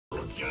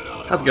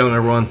How's it going,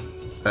 everyone?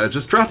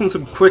 Just dropping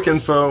some quick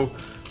info.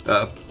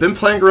 Been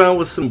playing around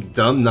with some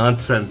dumb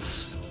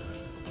nonsense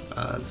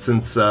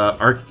since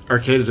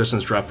Arcade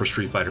Editions dropped for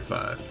Street Fighter V.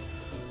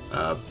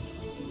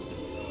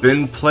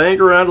 Been playing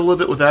around a little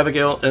bit with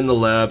Abigail in the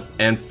lab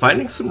and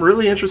finding some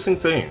really interesting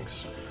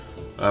things,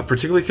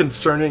 particularly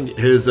concerning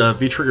his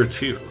V-Trigger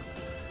 2.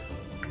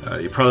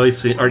 You've probably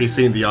already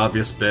seen the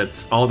obvious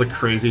bits, all the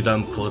crazy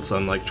dumb clips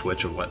on like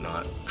Twitch and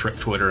whatnot,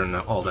 Twitter and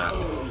all that.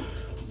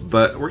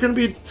 But we're going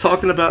to be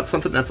talking about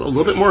something that's a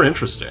little bit more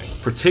interesting,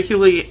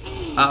 particularly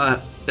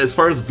as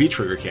far as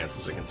V-Trigger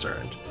cancels are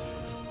concerned.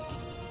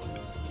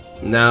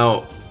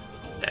 Now,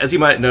 as you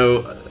might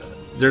know,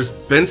 there's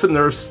been some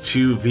nerfs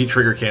to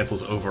V-Trigger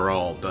cancels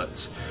overall,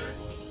 but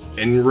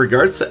in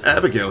regards to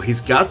Abigail,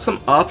 he's got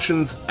some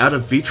options out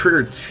of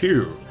V-Trigger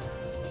 2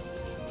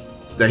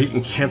 that he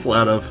can cancel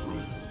out of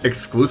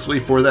exclusively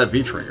for that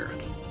V-Trigger.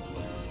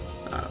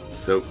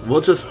 So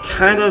we'll just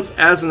kind of,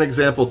 as an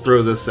example,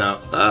 throw this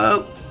out.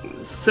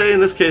 Say in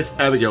this case,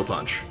 Abigail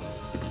Punch.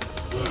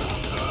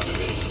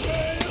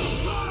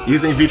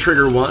 Using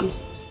V-Trigger 1,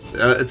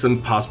 it's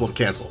impossible to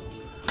cancel.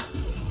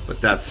 But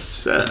that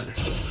said,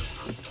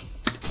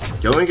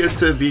 going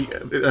into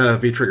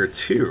V-Trigger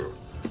 2,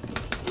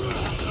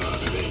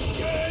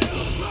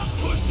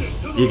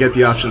 you get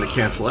the option to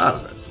cancel out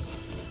of it.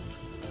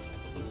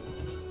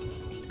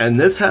 And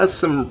this has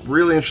some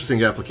really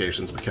interesting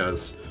applications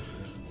because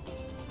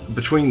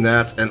between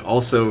that and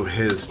also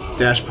his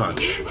dash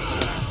punch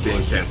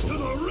being cancelled,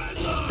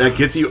 that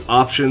gives you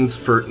options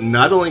for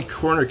not only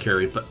corner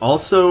carry, but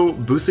also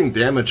boosting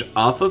damage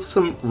off of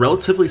some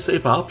relatively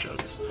safe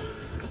options.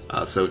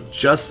 So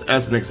just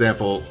as an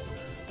example,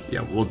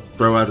 yeah, we'll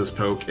throw out his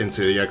poke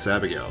into EX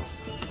Abigail.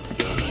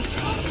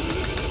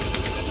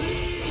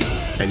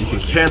 And you can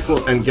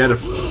cancel and get a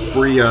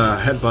free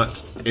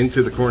headbutt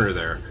into the corner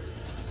there.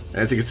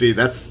 As you can see,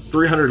 that's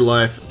 300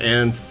 life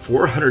and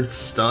 400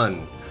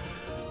 stun,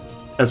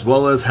 as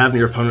well as having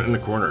your opponent in the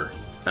corner,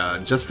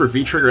 just for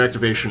V-Trigger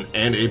activation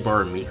and a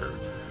bar meter.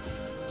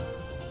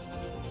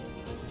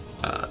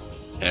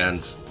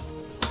 And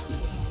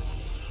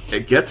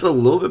it gets a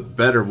little bit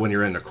better when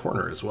you're in the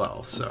corner as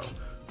well. So,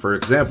 for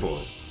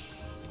example,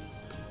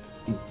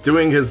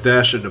 doing his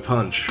dash into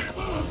punch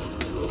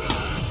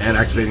and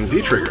activating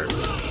V-Trigger,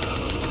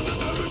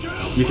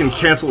 you can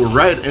cancel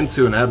right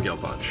into an Abigail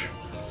punch.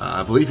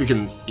 I believe you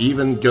can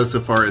even go so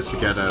far as to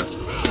get a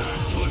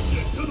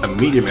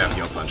medium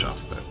Abigail punch off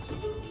of it.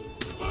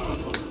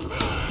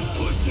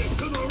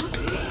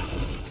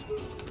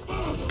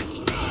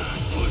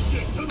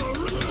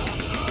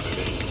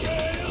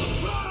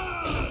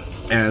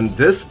 And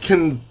this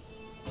can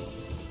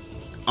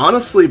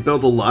honestly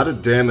build a lot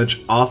of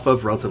damage off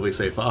of relatively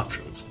safe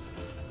options.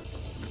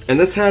 And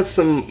this has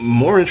some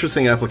more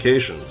interesting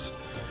applications.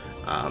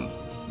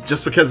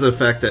 Just because of the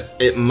fact that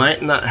it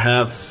might not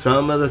have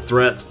some of the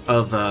threats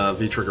of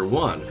V-Trigger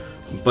 1,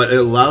 but it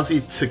allows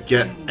you to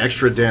get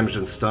extra damage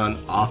and stun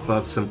off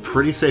of some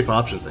pretty safe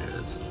options that it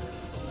is.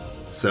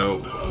 So,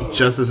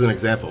 just as an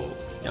example,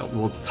 you know,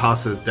 we'll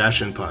toss his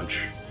dash-in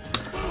punch.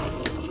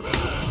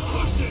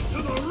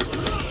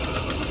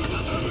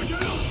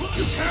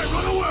 You can't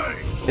run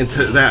away!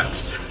 Into that.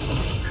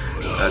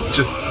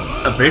 Just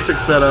a basic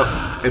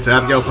setup, it's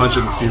Abigail punch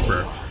into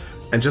super.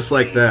 And just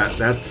like that,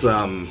 that's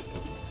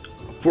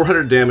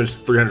 400 damage,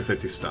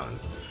 350 stun.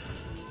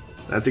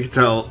 As you can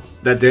tell,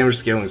 that damage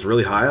scaling is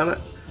really high on it,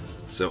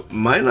 so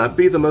might not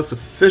be the most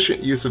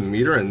efficient use of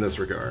meter in this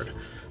regard,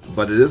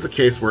 but it is a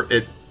case where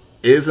it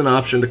is an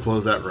option to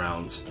close out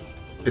rounds.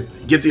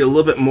 It gives you a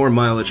little bit more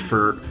mileage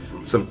for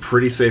some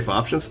pretty safe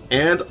options,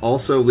 and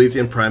also leaves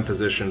you in prime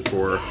position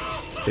for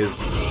his,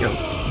 you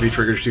know,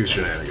 V-Trigger 2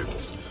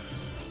 shenanigans.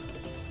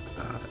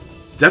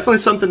 Definitely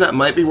something that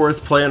might be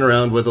worth playing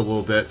around with a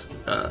little bit.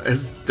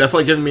 Has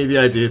definitely given me the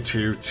idea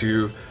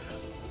to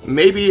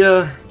maybe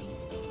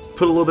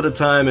put a little bit of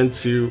time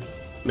into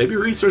maybe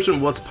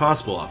researching what's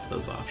possible off of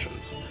those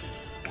options.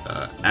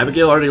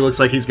 Abigail already looks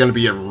like he's going to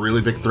be a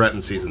really big threat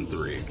in Season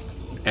 3.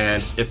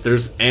 And if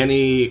there's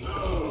any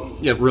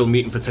real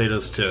meat and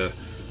potatoes to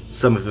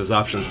some of his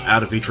options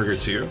out of V-Trigger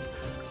 2,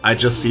 I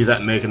just see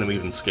that making him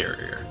even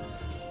scarier.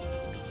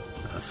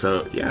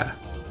 So yeah.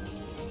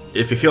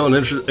 If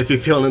you're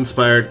feeling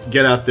inspired,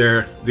 get out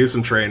there, do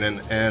some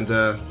training, and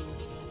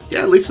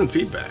yeah, leave some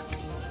feedback.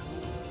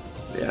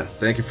 Yeah,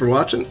 thank you for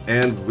watching,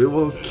 and we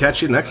will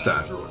catch you next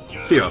time.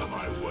 See y'all.